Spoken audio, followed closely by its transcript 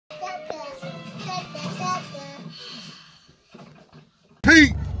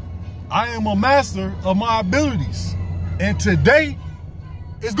I am a master of my abilities. And today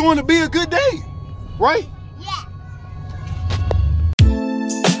is going to be a good day, right? Yeah.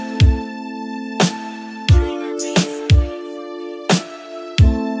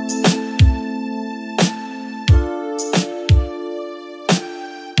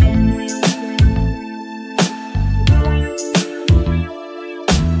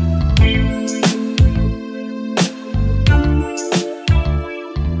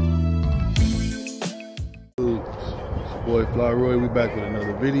 Boy Fly Roy, we back with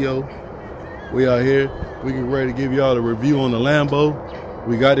another video. We out here, we get ready to give y'all a review on the Lambo.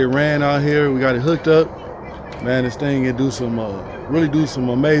 We got it ran out here, we got it hooked up. Man, this thing can do some, really do some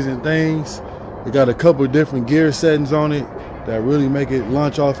amazing things. It got a couple different gear settings on it that really make it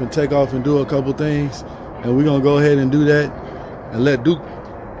launch off and take off and do a couple things. And we're gonna go ahead and do that and let Duke,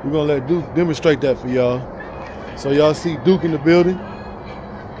 we're gonna let Duke demonstrate that for y'all. So y'all see Duke in the building.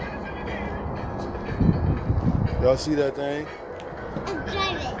 Y'all see that thing? I'm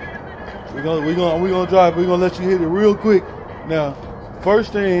driving. We're gonna drive. We're gonna let you hit it real quick. Now,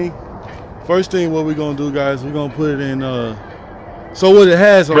 first thing, what we're gonna do, guys, we're gonna put it in. So what it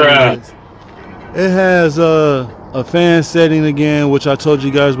has on it has a fan setting again, which I told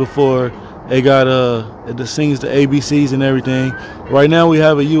you guys before. It got it sings the ABCs and everything. Right now we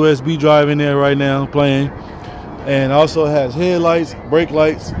have a USB drive in there right now playing, and also has headlights, brake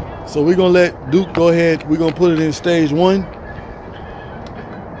lights. So we're gonna let Duke go ahead. We're gonna put it in stage 1.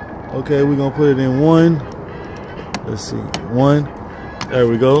 Okay, we're gonna put it in 1. Let's see, 1. There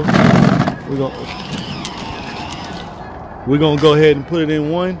we go. We're gonna go ahead and put it in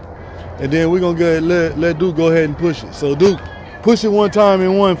 1, and then we're gonna go ahead, let Duke go ahead and push it. So Duke, push it one time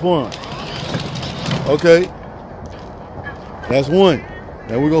in 1 for him. Okay, that's 1.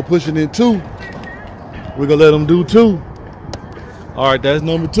 Now we're gonna push it in 2. We're gonna let him do 2. All right, that's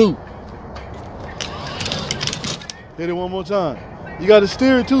number 2. Hit it one more time. You got to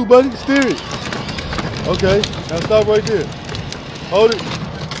steer it too, buddy. Steer it. Okay, now stop right there. Hold it.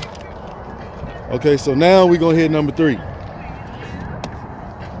 Okay, so now we're going to hit number 3.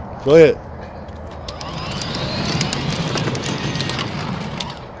 Go ahead.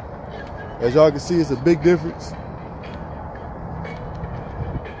 As y'all can see, it's a big difference.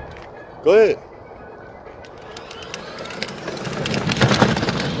 Go ahead.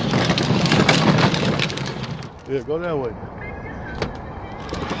 Yeah, go that way.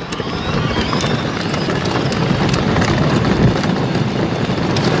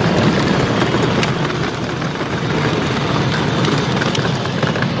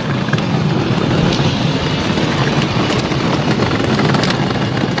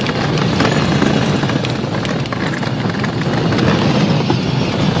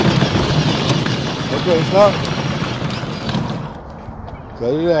 Okay, stop.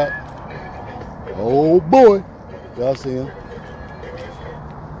 Cut it out. Oh boy. Y'all see him?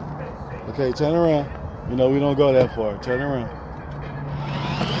 Okay, turn around. You know, we don't go that far. Turn around.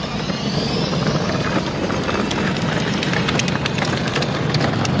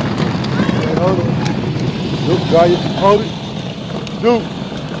 Okay, hold it. Duke, try it. Hold it. Duke.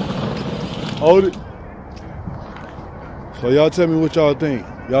 Hold it. So y'all tell me what y'all think.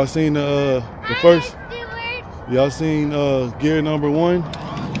 Y'all seen the first? Y'all seen gear number 1?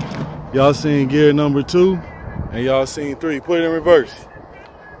 Y'all seen gear number 2? And y'all seen 3. Put it in reverse.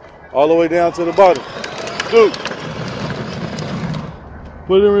 All the way down to the bottom. Dude.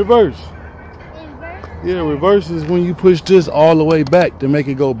 Put it in reverse. Reverse? Yeah, reverse is when you push this all the way back to make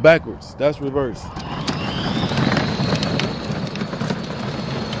it go backwards. That's reverse.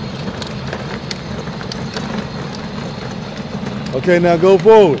 Okay, now go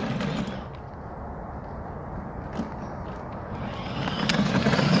forward.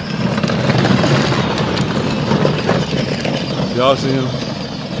 Y'all see him?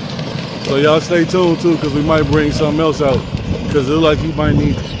 So y'all stay tuned too, because we might bring something else out. Because it looks like he might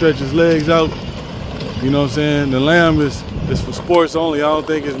need to stretch his legs out. You know what I'm saying? The Lamb is for sports only. I don't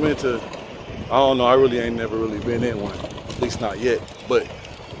think it's meant to, I don't know, I really ain't never really been in one. At least not yet. But,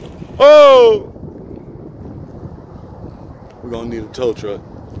 oh! We're gonna need a tow truck.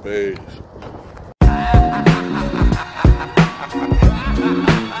 Peace.